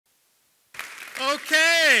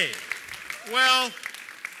Okay. Well,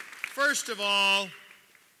 first of all,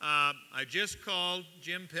 I just called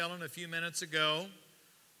Jim Pillen a few minutes ago,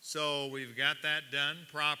 so we've got that done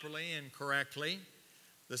properly and correctly.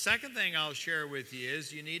 The second thing I'll share with you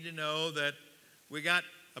is you need to know that we got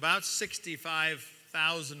about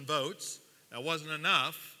 65,000 votes. That wasn't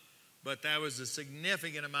enough, but that was a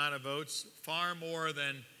significant amount of votes, far more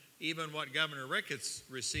than even what Governor Ricketts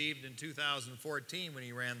received in 2014 when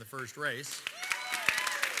he ran the first race.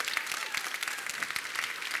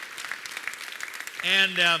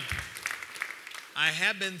 And I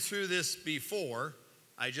have been through this before.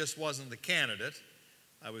 I just wasn't the candidate.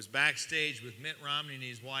 I was backstage with Mitt Romney and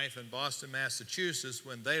his wife in Boston, Massachusetts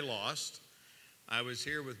when they lost. I was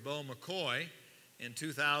here with Bo McCoy in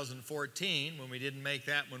 2014 when we didn't make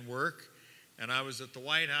that one work. And I was at the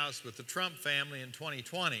White House with the Trump family in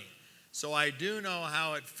 2020. So I do know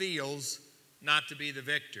how it feels not to be the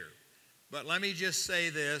victor. But let me just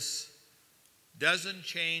say this. Doesn't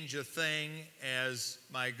change a thing, as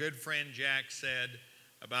my good friend Jack said,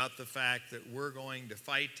 about the fact that we're going to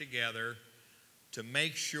fight together to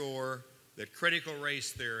make sure that critical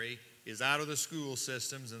race theory is out of the school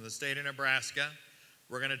systems in the state of Nebraska.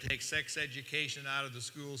 We're going to take sex education out of the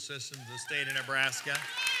school systems in the state of Nebraska.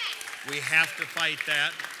 We have to fight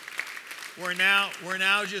that. We're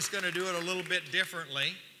now just going to do it a little bit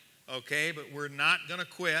differently, okay? But we're not going to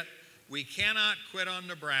quit. We cannot quit on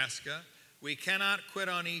Nebraska. We cannot quit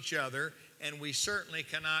on each other, and we certainly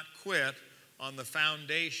cannot quit on the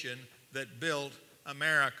foundation that built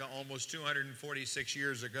America almost 246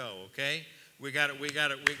 years ago, okay? We got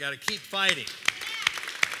to keep fighting.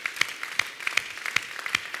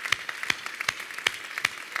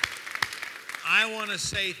 I want to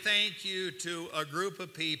say thank you to a group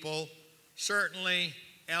of people, certainly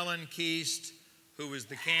Ellen Keast, who was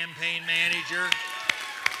the campaign manager,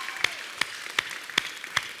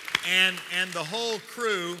 and the whole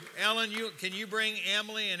crew. Ellen, can you bring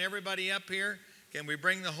Emily and everybody up here? Can we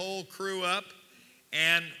bring the whole crew up?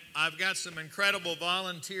 And I've got some incredible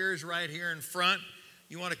volunteers right here in front.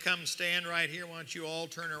 You want to come stand right here? Why don't you all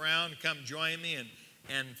turn around and come join me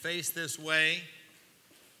and face this way?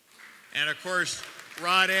 And of course,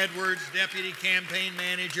 Rod Edwards, Deputy Campaign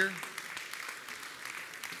Manager.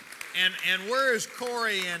 And where's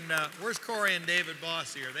Corey and David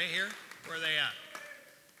Bossy? Are they here? Where are they at?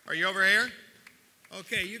 Are you over here?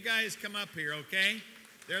 Okay, you guys come up here, okay?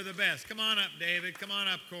 They're the best. Come on up, David. Come on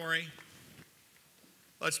up, Corey.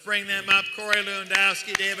 Let's bring them up. Corey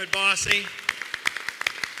Lewandowski, David Bossy.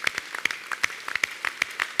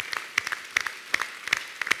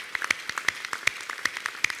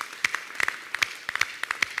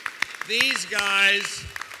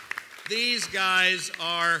 These guys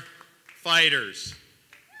are fighters.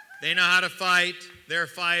 They know how to fight. They're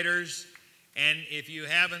fighters. And if you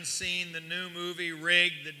haven't seen the new movie,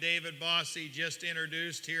 Rigged, that David Bossy just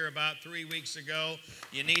introduced here about 3 weeks ago,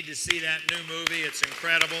 you need to see that new movie. It's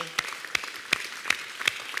incredible.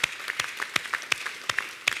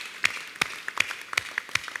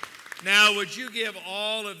 Now, would you give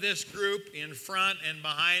all of this group in front and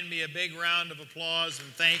behind me a big round of applause and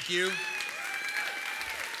thank you?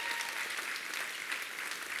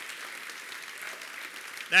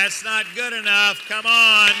 That's not good enough. Come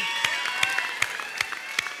on.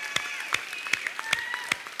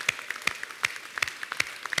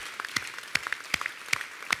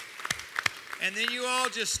 And then you all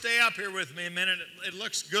just stay up here with me a minute. It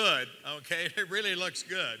looks good, okay? It really looks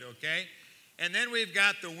good, okay? And then we've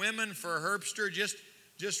got the Women for Herbster.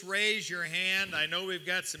 Just raise your hand. I know we've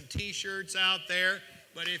got some T-shirts out there,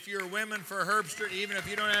 but if you're Women for Herbster, even if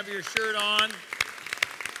you don't have your shirt on,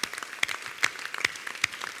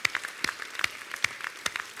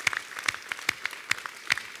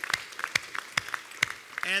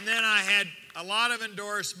 and then I had a lot of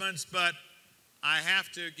endorsements, but I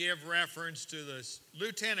have to give reference to the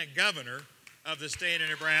Lieutenant Governor of the state of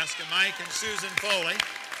Nebraska, Mike and Susan Foley.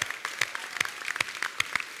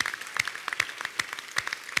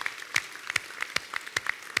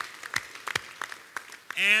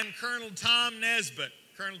 And Colonel Tom Nesbitt.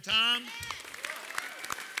 Colonel Tom.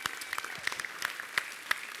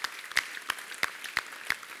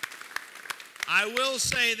 I will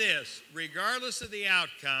say this, regardless of the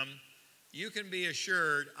outcome, you can be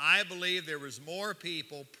assured, I believe there was more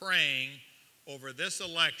people praying over this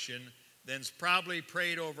election than's probably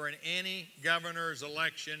prayed over in any governor's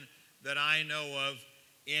election that I know of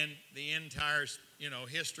in the entire,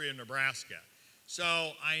 history of Nebraska.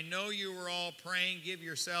 So I know you were all praying. Give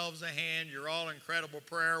yourselves a hand. You're all incredible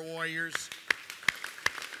prayer warriors.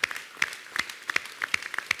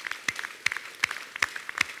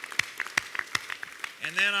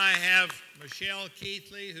 And then I have Michelle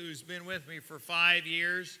Keithley, who's been with me for 5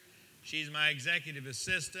 years. She's my executive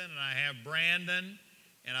assistant. And I have Brandon.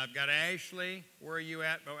 And I've got Ashley. Where are you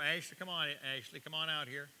at? Oh, Ashley, come on, Ashley. Come on out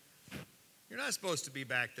here. You're not supposed to be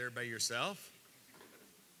back there by yourself.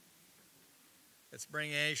 Let's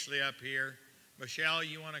bring Ashley up here. Michelle,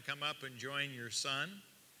 you want to come up and join your son?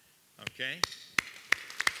 Okay.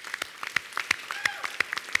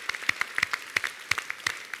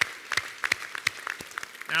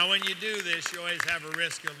 Now, when you do this, you always have a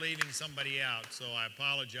risk of leaving somebody out, so I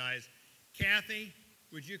apologize. Kathy,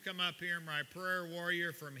 would you come up here, my prayer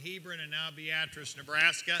warrior from Hebron and now Beatrice,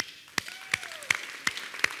 Nebraska?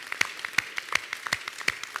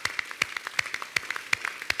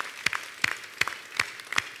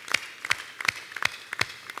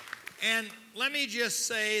 And let me just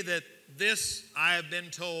say that this, I have been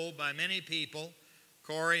told by many people,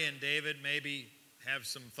 Corey and David maybe have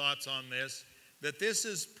some thoughts on this, that this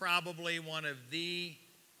is probably one of the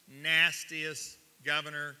nastiest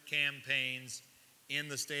governor campaigns in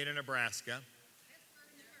the state of Nebraska.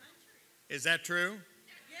 Is that true?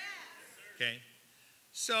 Yes. Okay.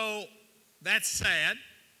 So that's sad.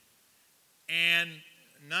 And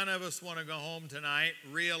none of us want to go home tonight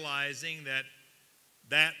realizing that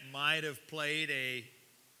that might have played a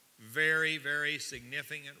very, very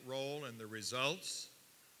significant role in the results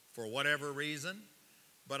for whatever reason.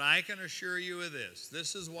 But I can assure you of this.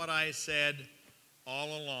 This is what I said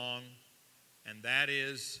all along, and that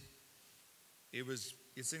is,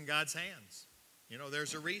 it's in God's hands. You know,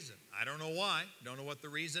 there's a reason. I don't know why. Don't know what the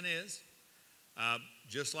reason is.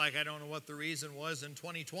 Just like I don't know what the reason was in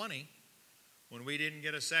 2020 when we didn't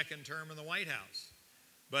get a second term in the White House.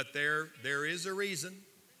 But there is a reason.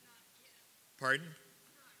 Pardon?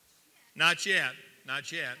 Not yet.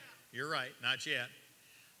 Not yet. You're right. Not yet.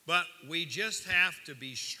 But we just have to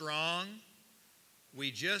be strong. We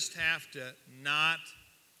just have to not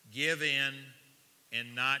give in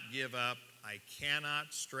and not give up. I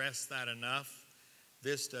cannot stress that enough.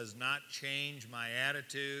 This does not change my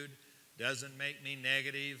attitude, doesn't make me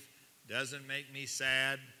negative, doesn't make me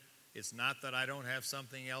sad. It's not that I don't have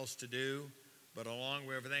something else to do, but along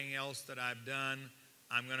with everything else that I've done,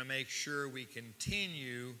 I'm going to make sure we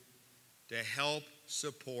continue to help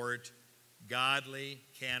support godly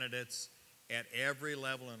candidates at every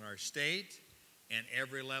level in our state and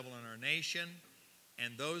every level in our nation.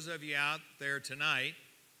 And those of you out there tonight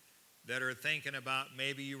that are thinking about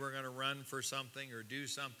maybe you were going to run for something or do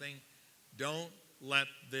something, don't let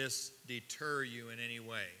this deter you in any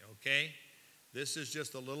way, okay? This is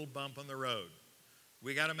just a little bump on the road.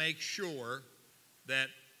 We got to make sure that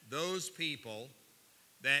those people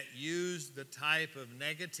that use the type of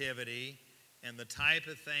negativity and the type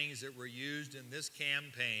of things that were used in this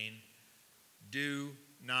campaign do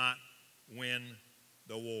not win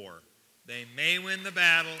the war. They may win the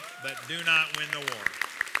battle, but do not win the war.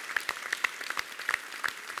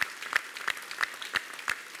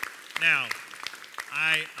 Now,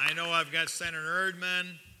 I know I've got Senator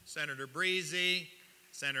Erdman, Senator Breezy,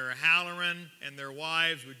 Senator Halloran, and their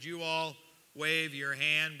wives. Would you all wave your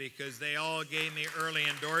hand because they all gave me early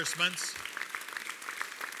endorsements?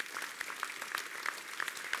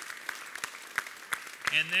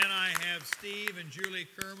 And then I have Steve and Julie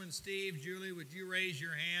Kerman. Steve, Julie, would you raise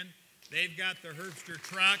your hand? They've got the Herbster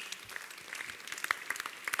truck.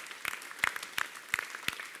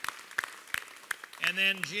 And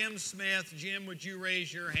then Jim Smith. Jim, would you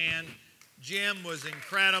raise your hand? Jim was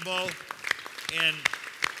incredible in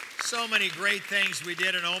so many great things we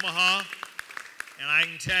did in Omaha. And I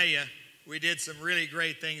can tell you, we did some really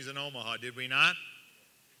great things in Omaha, did we not?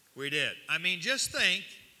 We did. I mean, just think,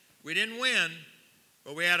 we didn't win,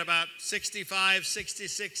 but we had about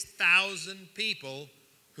 66,000 people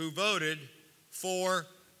who voted for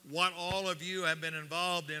what all of you have been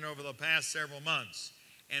involved in over the past several months.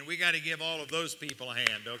 And we got to give all of those people a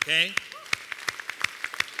hand, okay?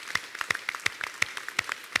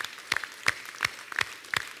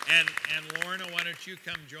 And Lorna, why don't you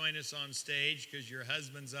come join us on stage because your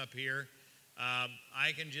husband's up here.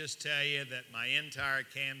 I can just tell you that my entire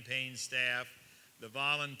campaign staff, the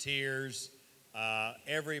volunteers,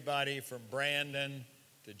 everybody from Brandon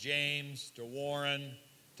to James to Warren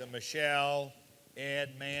to Michelle,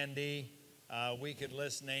 Ed, Mandy, we could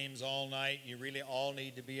list names all night. You really all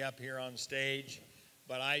need to be up here on stage.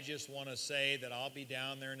 But I just want to say that I'll be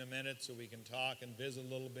down there in a minute so we can talk and visit a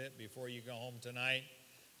little bit before you go home tonight.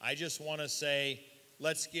 I just want to say,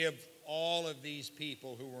 let's give all of these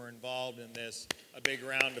people who were involved in this a big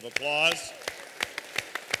round of applause.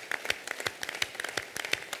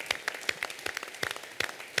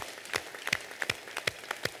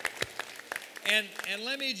 And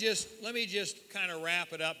let me just kind of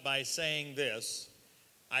wrap it up by saying this.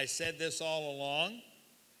 I said this all along,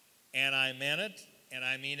 and I meant it, and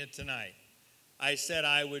I mean it tonight. I said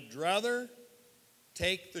I would rather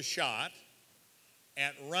take the shot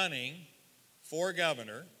at running for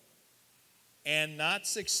governor and not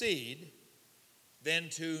succeed than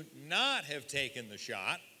to not have taken the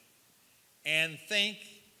shot and think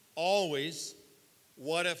always,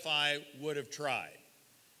 what if I would have tried?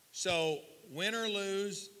 So win or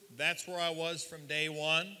lose, that's where I was from day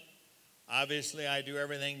one. Obviously, I do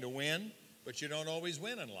everything to win, but you don't always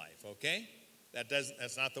win in life, okay?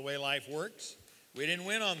 That's not the way life works. We didn't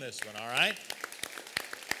win on this one, all right?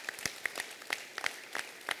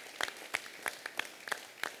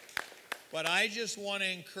 But I just want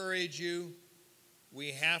to encourage you,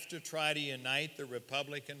 we have to try to unite the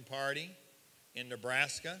Republican Party in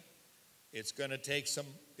Nebraska. It's going to take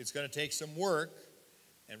some work,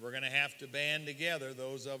 and we're going to have to band together,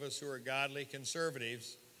 those of us who are godly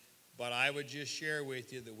conservatives. But I would just share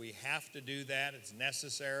with you that we have to do that. It's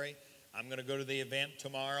necessary. I'm going to go to the event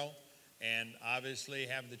tomorrow and obviously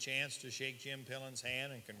have the chance to shake Jim Pillen's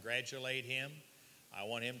hand and congratulate him. I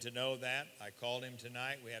want him to know that. I called him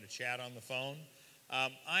tonight. We had a chat on the phone.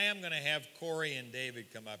 I am going to have Corey and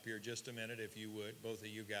David come up here just a minute, if you would, both of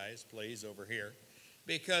you guys, please, over here,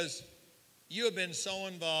 because you have been so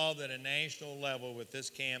involved at a national level with this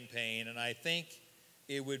campaign, and I think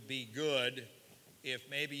it would be good if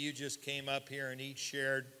maybe you just came up here and each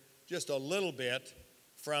shared just a little bit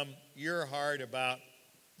from your heart about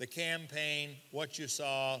the campaign, what you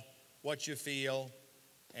saw, what you feel,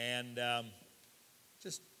 and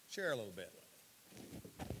just share a little bit.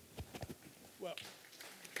 Well,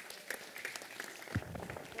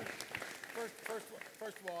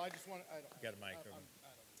 first of all, I just want to. Got a microphone.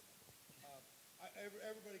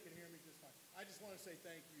 Everybody can hear me just fine. I just want to say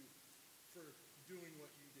thank you for doing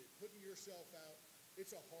what you did, putting yourself out.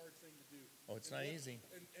 It's a hard thing to do. Oh, it's not easy.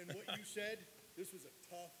 And what you said, this was a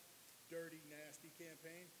tough, dirty, nasty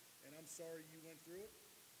campaign, and I'm sorry you went through it,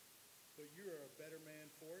 but you're a better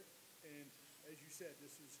man for it. And as you said,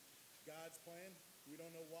 this is God's plan. We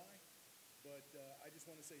don't know why, but I just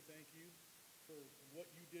want to say thank you for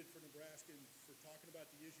what you did for Nebraska and for talking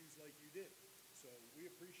about the issues like you did. So we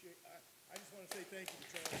appreciate. I just want to say thank you to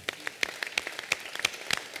Charles.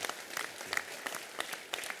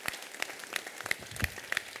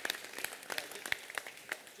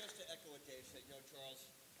 Just to echo what Dave said, Charles,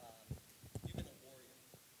 you've been a warrior.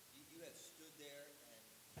 You have stood there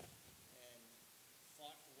and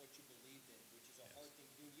fought for what you believed in, which is a hard thing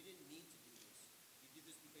to do. You didn't need to do this. You did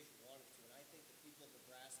this because you wanted to. And I think the people of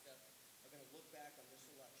Nebraska are going to look back on this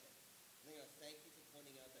election, and they're going to thank you for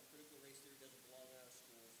pointing out that critical race theory doesn't belong in our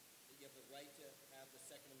schools, that you have the right to have the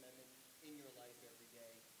Second Amendment in your life every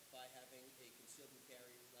day by having a concealed and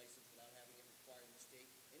carry license without having it required in the state,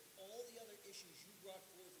 and all the other issues you brought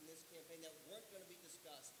forth in this campaign that weren't going to be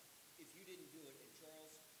discussed if you didn't do it. And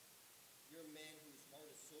Charles, you're a man whose heart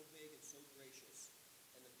is so big and so gracious,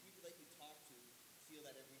 and the people that you talk to feel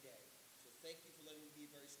that every day. So thank you for letting me be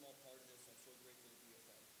a very small part of this. I'm so grateful to be your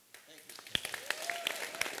friend. Thank you.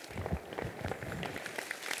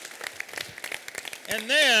 And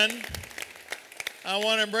then I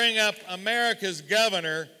want to bring up America's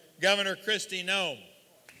governor, Governor Kristi Noem.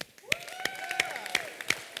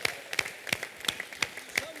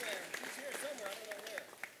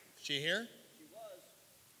 She here? She was.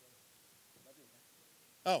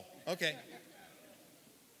 Oh, okay.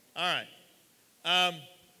 All right.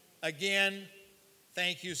 Again,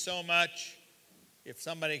 thank you so much. If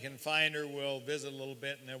somebody can find her, we'll visit a little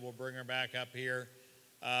bit, and then we'll bring her back up here.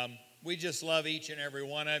 We just love each and every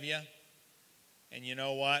one of you. And you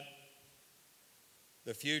know what?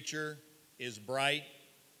 The future is bright.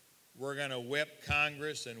 We're going to whip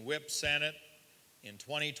Congress and whip Senate in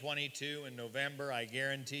 2022 in November. I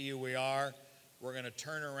guarantee you we are. We're going to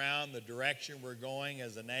turn around the direction we're going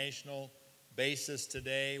as a national basis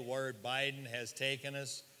today, where Biden has taken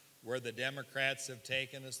us, where the Democrats have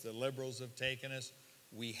taken us, the liberals have taken us.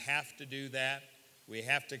 We have to do that. We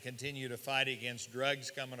have to continue to fight against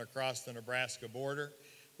drugs coming across the Nebraska border.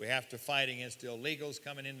 We have to fight against illegals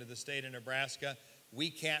coming into the state of Nebraska. We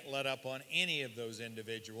can't let up on any of those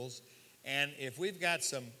individuals. And if we've got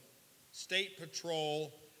some state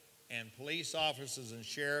patrol and police officers and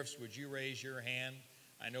sheriffs, would you raise your hand?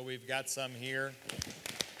 I know we've got some here.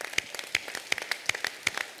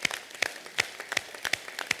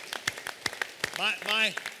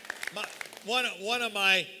 One of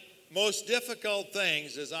my most difficult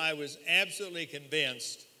things is I was absolutely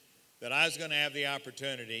convinced that I was going to have the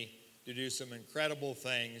opportunity to do some incredible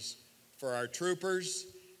things for our troopers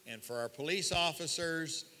and for our police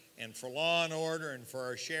officers and for law and order and for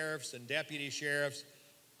our sheriffs and deputy sheriffs.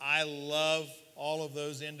 I love all of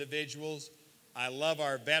those individuals. I love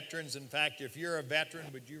our veterans. In fact, if you're a veteran,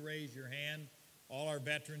 would you raise your hand? All our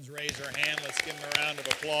veterans raise their hand. Let's give them a round of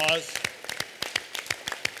applause.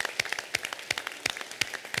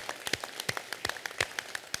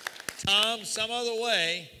 Tom, some other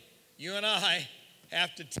way, you and I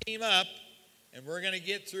have to team up, and we're going to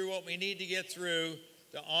get through what we need to get through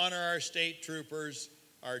to honor our state troopers,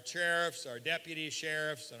 our sheriffs, our deputy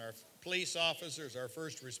sheriffs, and our police officers, our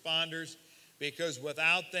first responders, because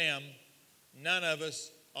without them, none of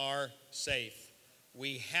us are safe.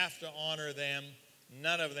 We have to honor them.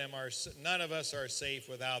 None of us are safe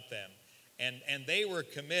without them. And they were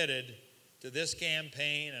committed to this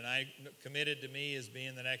campaign, and I committed to me as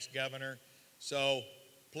being the next governor. So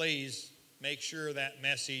please make sure that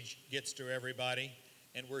message gets to everybody.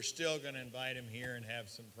 And we're still going to invite him here and have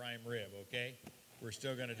some prime rib, okay? We're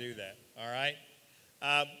still going to do that, all right?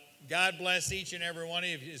 God bless each and every one of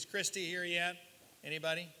you. Is Christy here yet?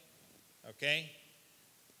 Anybody? Okay.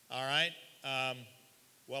 All right.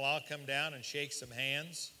 Well, I'll come down and shake some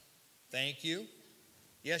hands. Thank you.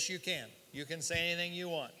 Yes, you can. You can say anything you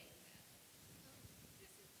want.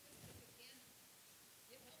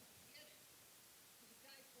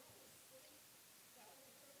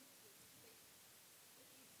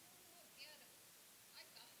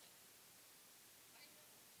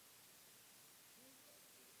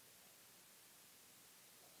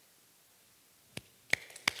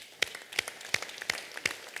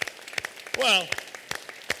 Well,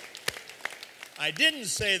 I didn't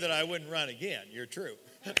say that I wouldn't run again. You're true.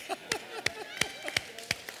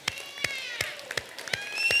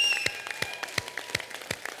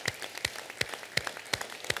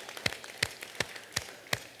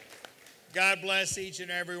 God bless each and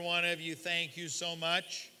every one of you. Thank you so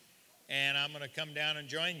much. And I'm going to come down and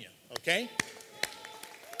join you, okay?